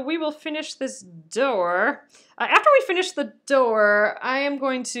and we will finish this door. After we finish the door, I am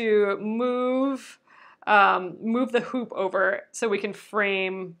going to move move the hoop over so we can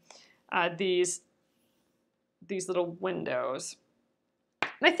frame these little windows.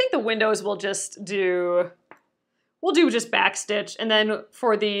 And I think the windows we'll just do back stitch, and then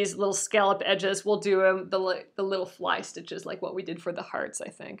for these little scallop edges, we'll do the little fly stitches like what we did for the hearts, I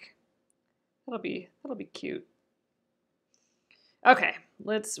think. That'll be cute. Okay,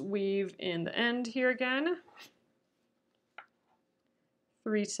 let's weave in the end here again.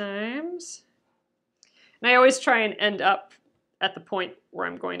 3 times. And I always try and end up at the point where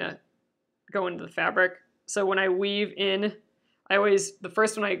I'm going to go into the fabric. So when I weave in, the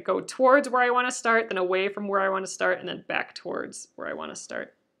first one I go towards where I want to start, then away from where I want to start, and then back towards where I want to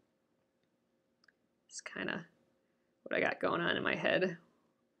start. It's kind of what I got going on in my head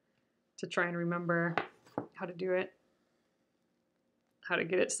to try and remember how to do it, how to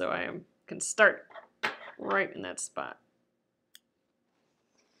get it so I can start right in that spot.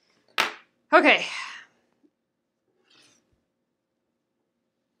 Okay.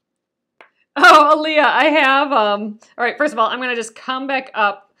 Oh, Aaliyah, I have, all right, first of all, I'm going to just come back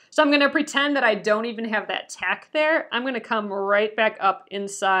up. So I'm going to pretend that I don't even have that tack there. I'm going to come right back up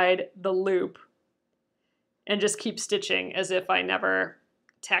inside the loop and just keep stitching as if I never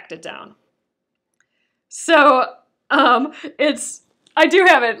tacked it down. So I do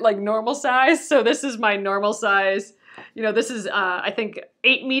have it like normal size. So this is my normal size. You know, this is, I think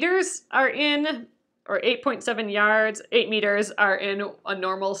 8 meters are in, or 8.7 yards, 8 meters are in a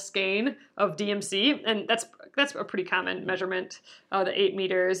normal skein of DMC. And that's a pretty common measurement, the 8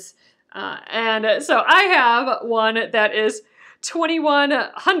 meters. And so I have one that is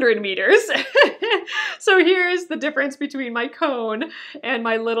 2,100 meters. So here's the difference between my cone and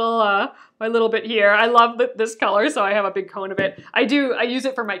my little bit here. I love this color, so I have a big cone of it. I use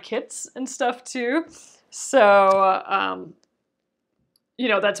it for my kits and stuff too. So, you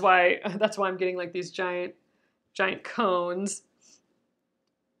know, that's why I'm getting like these giant cones.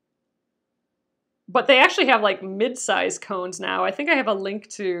 But they actually have like mid-size cones now. I think I have a link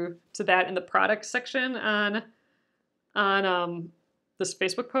to that in the product section on this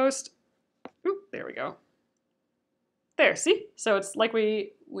Facebook post. Oop, there we go. There, see? So it's like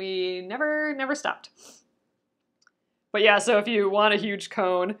we never stopped. But yeah, so if you want a huge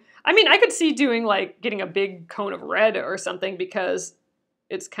cone, I mean, I could see doing like getting a big cone of red or something, because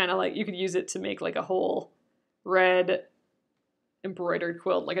it's kind of like you could use it to make like a whole red embroidered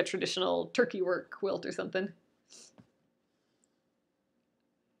quilt, like a traditional turkey work quilt or something.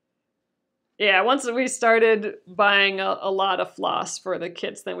 Yeah, once we started buying a lot of floss for the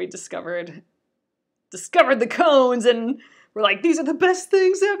kits, then we discovered the cones, and we're like, these are the best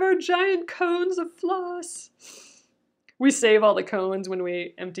things ever, giant cones of floss. We save all the cones when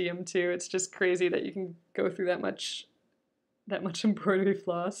we empty them too. It's just crazy that you can go through that much embroidery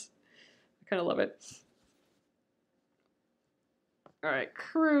floss. I kind of love it. All right,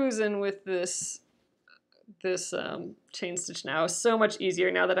 cruising with this chain stitch now. So much easier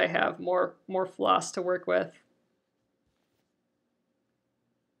now that I have more floss to work with.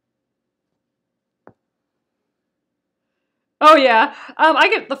 Oh yeah, I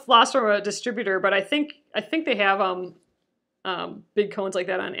get the floss from a distributor, but I think they have big cones like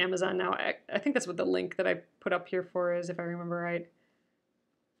that on Amazon now. I think that's what the link that I put up here for is, if I remember right.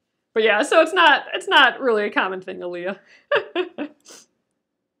 But yeah, so it's not really a common thing, Aaliyah.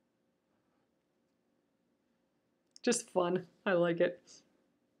 Just fun. I like it.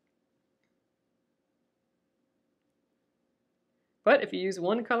 But if you use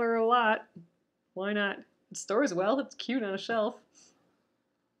one color a lot, why not? It stores well. It's cute on a shelf.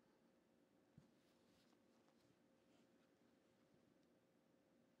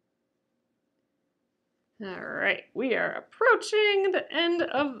 All right, we are approaching the end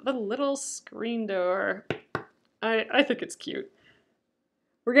of the little screen door. I think it's cute.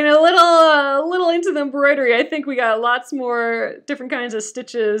 We're getting a little into the embroidery. I think we got lots more different kinds of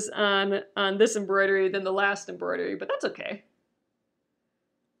stitches on this embroidery than the last embroidery, but that's okay.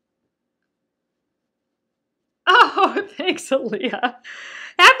 Oh, thanks, Aaliyah.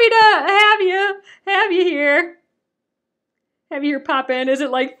 Happy to have you here. Have you here pop in. Is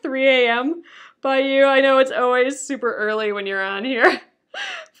it like 3 a.m. by you? I know it's always super early when you're on here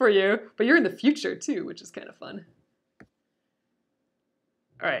for you, but you're in the future too, which is kind of fun.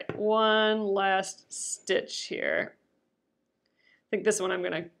 All right, one last stitch here. I think this one I'm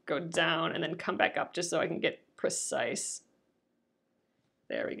gonna go down and then come back up just so I can get precise.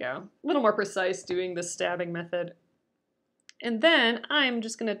 There we go. A little more precise doing the stabbing method. And then I'm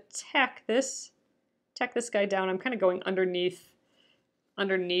just gonna tack this guy down. I'm kind of going underneath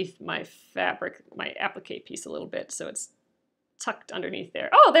my fabric, my applique piece a little bit, so it's tucked underneath there.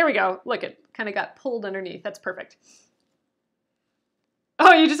 Oh, there we go. Look, it kind of got pulled underneath. That's perfect.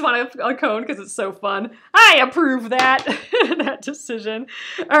 Oh, you just want a cone because it's so fun. I approve that, that decision.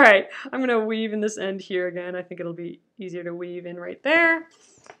 All right, I'm gonna weave in this end here again. I think it'll be easier to weave in right there.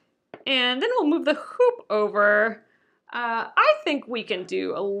 And then we'll move the hoop over. I think we can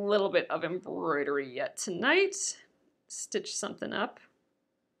do a little bit of embroidery yet tonight. Stitch something up.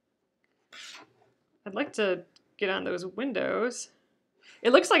 I'd like to get on those windows.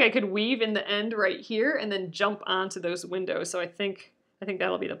 It looks like I could weave in the end right here and then jump onto those windows. So I think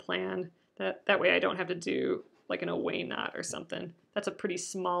that'll be the plan. That way I don't have to do like an away knot or something. That's a pretty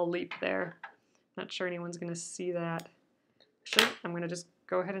small leap there. Not sure anyone's gonna see that. Actually, I'm gonna just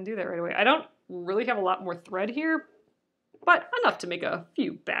go ahead and do that right away. I don't really have a lot more thread here, but enough to make a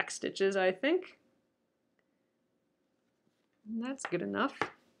few back stitches, I think. And that's good enough.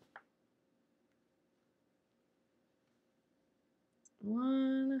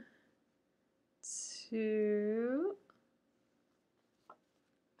 1, 2.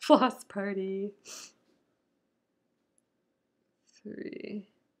 Floss party. 3.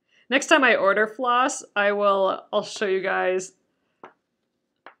 Next time I order floss, I'll show you guys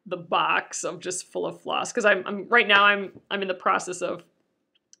the box of just full of floss, because I'm right now I'm in the process of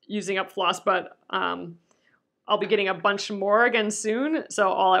using up floss, but I'll be getting a bunch more again soon, so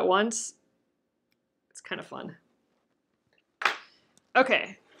all at once. It's kind of fun.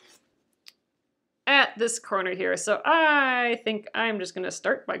 Okay. At this corner here, so I think I'm just gonna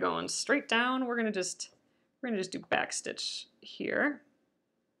start by going straight down. We're gonna just do back stitch here.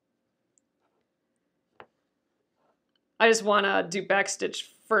 I just want to do back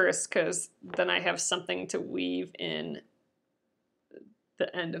stitch first because then I have something to weave in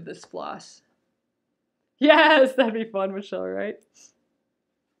the end of this floss. Yes, that'd be fun, Michelle, right?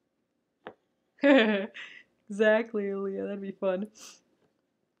 Exactly, Aaliyah, that'd be fun.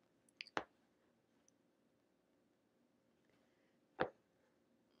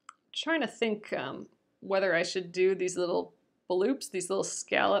 Trying to think whether I should do these little bloops, these little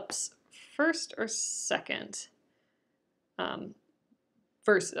scallops, first or second. The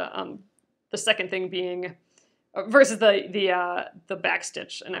second thing being versus the back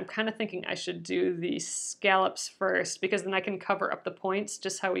stitch, and I'm kind of thinking I should do the scallops first because then I can cover up the points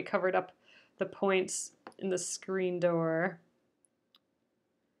just how we covered up the points in the screen door.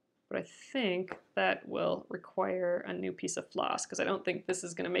 But I think that will require a new piece of floss because I don't think this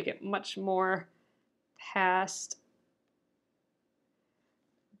is going to make it much more past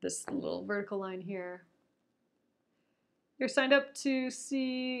this little vertical line here. You're signed up to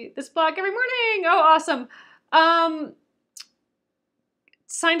see this blog every morning. Oh, awesome.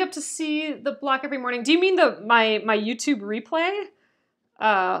 Signed up to see the blog every morning. Do you mean my YouTube replay?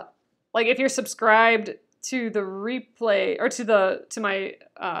 Like if you're subscribed to the replay or to my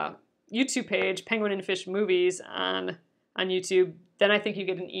YouTube page, Penguin and Fish Movies on YouTube, then I think you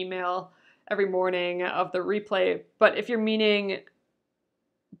get an email every morning of the replay. But if you're meaning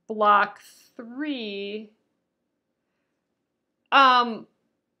block 3, all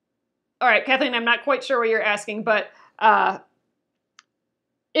right, Kathleen, I'm not quite sure what you're asking, but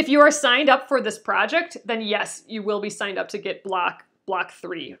if you are signed up for this project, then yes, you will be signed up to get block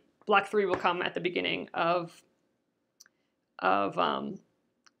 3. Block 3 will come at the beginning of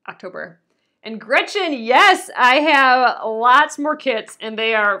October. And Gretchen, yes, I have lots more kits, and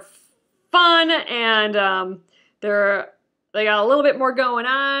they are fun, and they got a little bit more going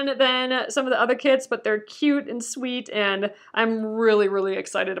on than some of the other kits, but they're cute and sweet, and I'm really, really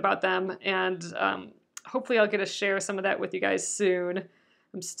excited about them. And hopefully I'll get to share some of that with you guys soon.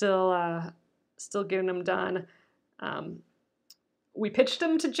 I'm still getting them done. We pitched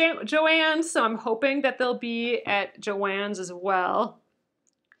them to Joann's, so I'm hoping that they'll be at Joann's as well.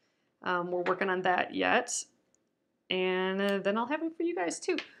 We're working on that yet. And then I'll have them for you guys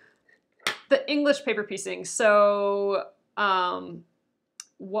too. The English paper piecing. So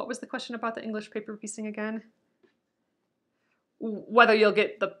what was the question about the English paper piecing again? Whether you'll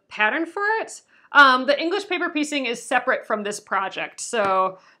get the pattern for it? The English paper piecing is separate from this project.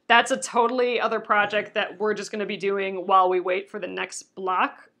 So that's a totally other project that we're just going to be doing while we wait for the next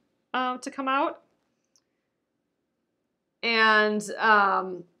block to come out. And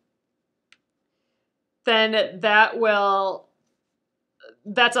then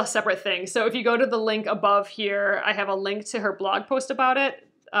that's a separate thing. So if you go to the link above here, I have a link to her blog post about it,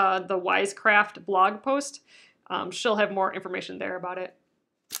 the Wisecraft blog post. She'll have more information there about it.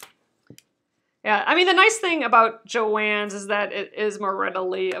 Yeah, I mean, the nice thing about Joann's is that it is more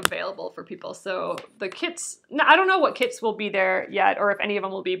readily available for people. So the kits, I don't know what kits will be there yet or if any of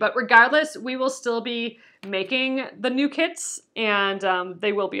them will be, but regardless, we will still be making the new kits and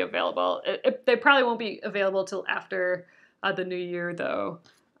they will be available. They probably won't be available till after the new year though.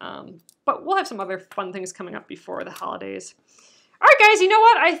 But we'll have some other fun things coming up before the holidays. All right, guys, you know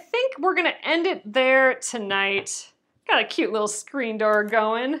what? I think we're going to end it there tonight. Got a cute little screen door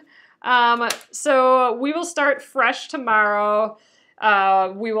going. So we will start fresh tomorrow.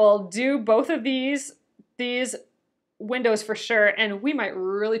 We will do both of these windows for sure, and we might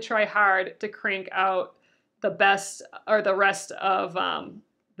really try hard to crank out the best or the rest of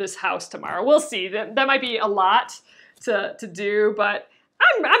this house tomorrow. We'll see. That might be a lot to do, but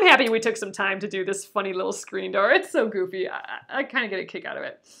I'm happy we took some time to do this funny little screen door. It's so goofy. I kind of get a kick out of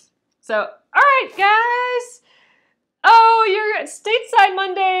it. So, all right, guys. Oh, you're at Stateside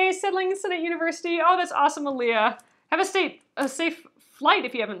Monday, Settling Senate University. Oh, that's awesome, Aaliyah. Have a safe flight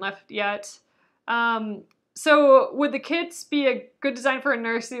if you haven't left yet. So would the kits be a good design for a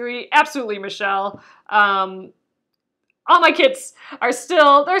nursery? Absolutely, Michelle. All my kits are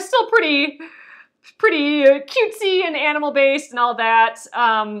they're still pretty cutesy and animal-based and all that.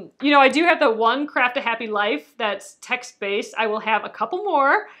 You know, I do have the one Craft a Happy Life that's text-based. I will have a couple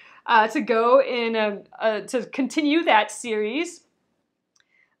more to go in to continue that series.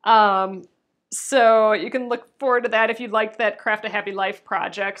 So you can look forward to that if you'd like that Craft a Happy Life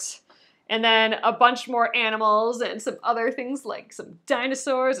project. And then a bunch more animals and some other things like some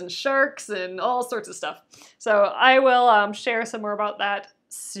dinosaurs and sharks and all sorts of stuff. So I will share some more about that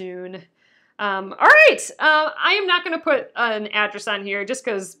soon. All right, I am not going to put an address on here just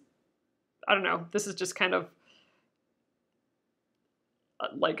because, I don't know, this is just kind of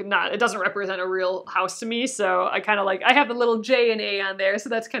it doesn't represent a real house to me, so I kind of I have the little J and A on there, so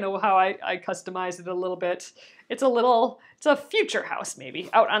that's kind of how I customize it a little bit. It's a future house maybe,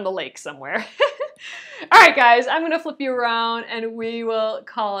 out on the lake somewhere. All right, guys, I'm going to flip you around and we will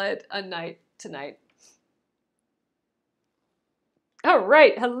call it a night tonight. All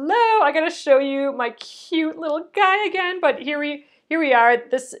right, hello, I gotta show you my cute little guy again, but here we are.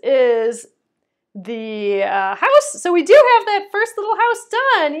 This is the house. So we do have that first little house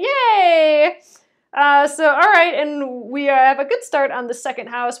done. Yay! So all right, and we have a good start on the second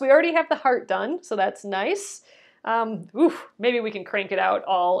house. We already have the heart done, so that's nice. Maybe we can crank it out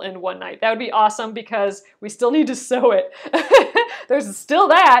all in one night. That would be awesome because we still need to sew it. There's still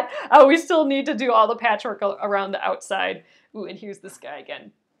that. We still need to do all the patchwork around the outside. Ooh, and here's this guy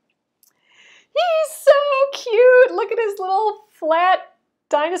again. He's so cute. Look at his little flat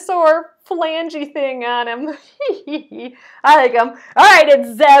dinosaur phalange thing on him. I like him. All right,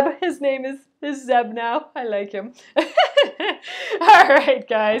 it's Zeb. His name is Zeb now. I like him. All right,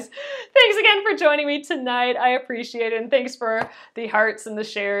 guys. Thanks again for joining me tonight. I appreciate it. And thanks for the hearts and the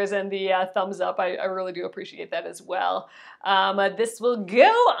shares and the thumbs up. I really do appreciate that as well. This will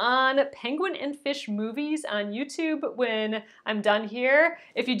go on Penguin and Fish Movies on YouTube when I'm done here.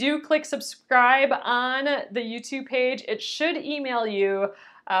 If you do click subscribe on the YouTube page, it should email you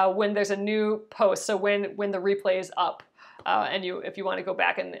when there's a new post. So when the replay is up. And if you want to go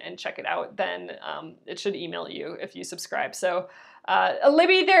back and check it out, then it should email you if you subscribe. So,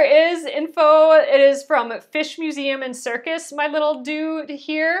 Libby, there is info. It is from Fish Museum and Circus, my little dude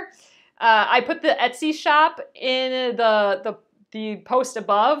here. I put the Etsy shop in the post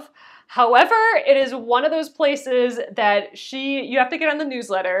above. However, it is one of those places that you have to get on the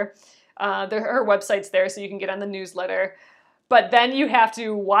newsletter. Her website's there, so you can get on the newsletter. But then you have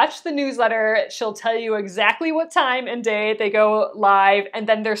to watch the newsletter. She'll tell you exactly what time and day they go live, and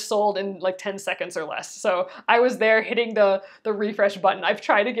then they're sold in like 10 seconds or less. So I was there hitting the refresh button. I've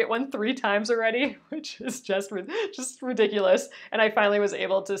tried to get one 3 times already, which is just ridiculous. And I finally was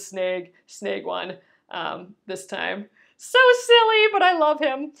able to snag one this time. So silly, but I love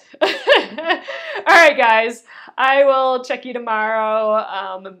him. All right, guys. I will check you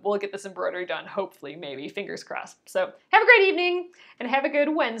tomorrow. We'll get this embroidery done, hopefully, maybe. Fingers crossed. So have a great evening, and have a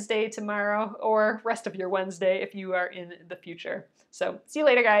good Wednesday tomorrow, or rest of your Wednesday if you are in the future. So see you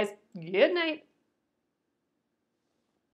later, guys. Good night.